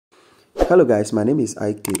Hello guys, my name is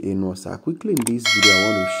IKA Nosa. Quickly in this video, I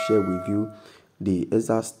want to share with you the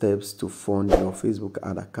exact steps to fund your Facebook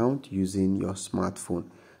ad account using your smartphone.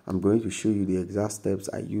 I'm going to show you the exact steps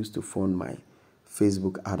I use to fund my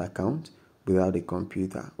Facebook ad account without a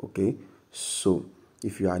computer. Okay, so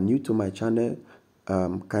if you are new to my channel,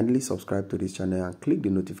 kindly subscribe to this channel and click the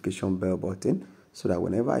notification bell button so that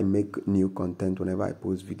whenever I make new content, whenever I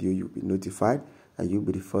post video, you'll be notified and you'll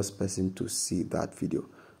be the first person to see that video.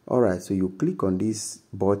 Alright, so you click on this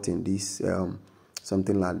button, this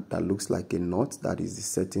something like that looks like a knot, that is the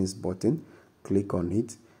settings button. Click on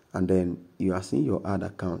it and then you are seeing your ad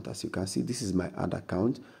account. As you can see, this is my ad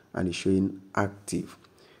account and it's showing active.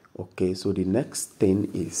 Okay, so the next thing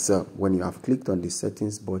is when you have clicked on the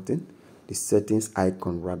settings button, the settings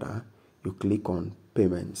icon rather, you click on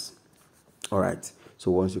payments. Alright, so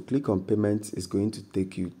once you click on payments, it's going to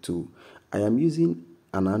take you to, I am using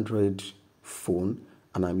an Android phone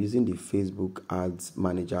and I'm using the Facebook Ads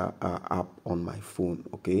Manager app on my phone.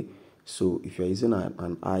 Okay, so if you're using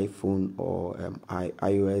an iPhone or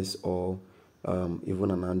iOS or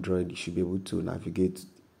even an Android, you should be able to navigate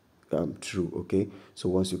through. Okay, so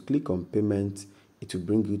once you click on payment, it will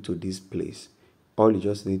bring you to this place. All you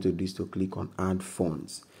just need to do is to click on add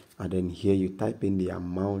funds, and then here you type in the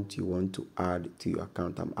amount you want to add to your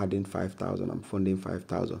account. I'm adding 5,000. I'm funding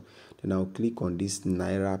 5,000. Then I'll click on this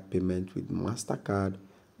Naira payment with MasterCard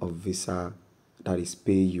or Visa, that is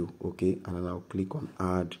Payu. Okay, and then I'll click on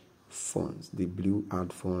add funds, the blue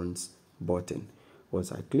add funds button.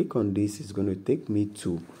 Once I click on this, it's going to take me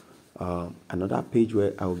to another page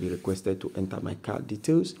where I will be requested to enter my card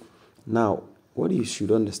details. Now, what you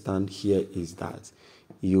should understand here is that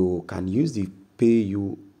you can use the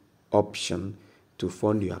Payu option to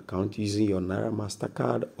fund your account using your Naira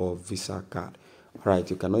MasterCard or Visa card. Alright,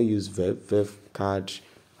 you cannot use Verve card.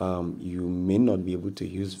 You may not be able to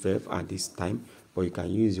use Verve at this time, but you can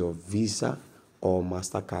use your Visa or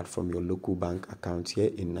MasterCard from your local bank account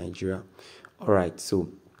here in Nigeria. Alright, so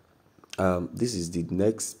this is the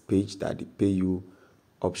next page that the Payu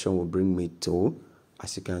option will bring me to.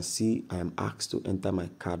 As you can see, I am asked to enter my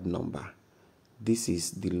card number. This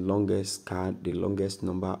is the longest card, the longest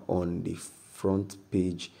number on the front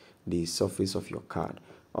page, the surface of your card.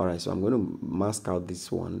 Alright, so I'm going to mask out this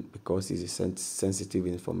one because it's a sensitive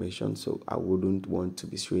information, so I wouldn't want to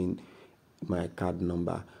be showing my card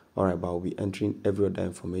number. Alright, but I'll be entering every other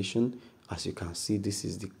information. As you can see, this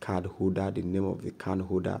is the card holder, the name of the card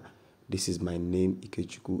holder. This is my name,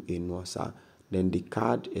 Ikechukwu Enwasa. Then the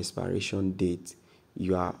card expiration date.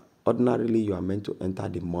 You are meant to enter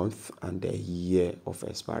the month and the year of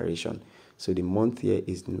expiration. So the month here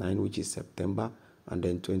is 9, which is September, and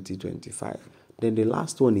then 2025. Then the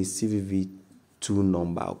last one is CVV2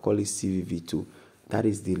 number. I'll call it CVV2. That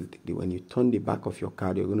is the when you turn the back of your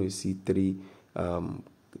card, you're going to see three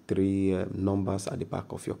numbers at the back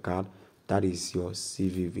of your card. That is your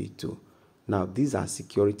CVV2. Now, these are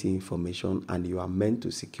security information and you are meant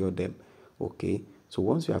to secure them. Okay, so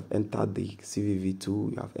once you have entered the CVV2,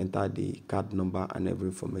 you have entered the card number and every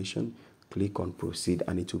information, click on proceed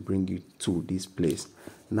and it will bring you to this place.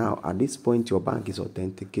 Now, at this point, your bank is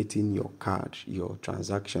authenticating your card, your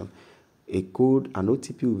transaction. A code, an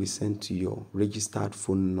OTP will be sent to your registered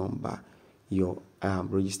phone number. Your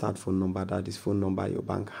registered phone number, that is phone number your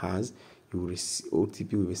bank has.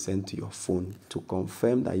 OTP will be sent to your phone to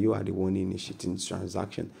confirm that you are the one initiating the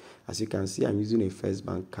transaction. As you can see, I'm using a First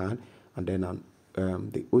Bank card, and then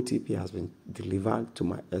the OTP has been delivered to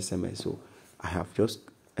my SMS. So I have just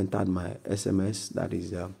entered my SMS, that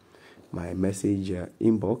is my message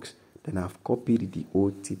inbox. Then I've copied the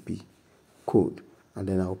OTP code and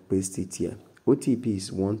then I'll paste it here. OTP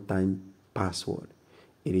is one-time password.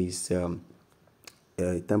 It is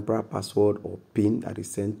a temporary password or PIN that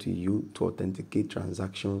is sent to you to authenticate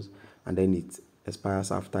transactions, and then it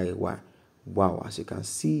expires after a while. Wow, as you can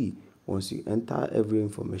see, once you enter every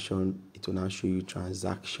information, it will now show you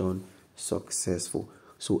transaction successful.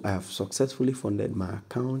 So I have successfully funded my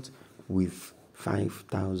account with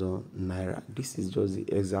 5,000 Naira. This is just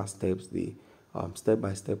the exact steps, the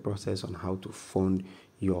step-by-step process on how to fund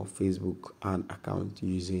your Facebook ad account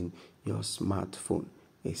using your smartphone.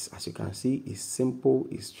 As you can see, it's simple,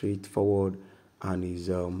 it's straightforward, and is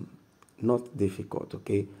not difficult.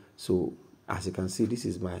 Okay, so as you can see, this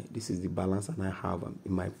is the balance, and I have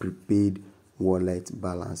in my prepaid wallet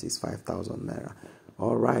balance is 5,000 Naira.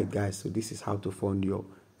 All right, guys, so this is how to fund your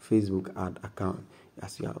Facebook ad account.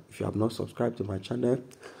 If you have not subscribed to my channel,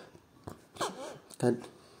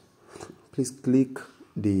 please click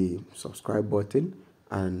the subscribe button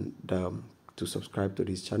and to subscribe to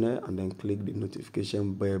this channel, and then click the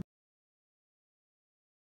notification bell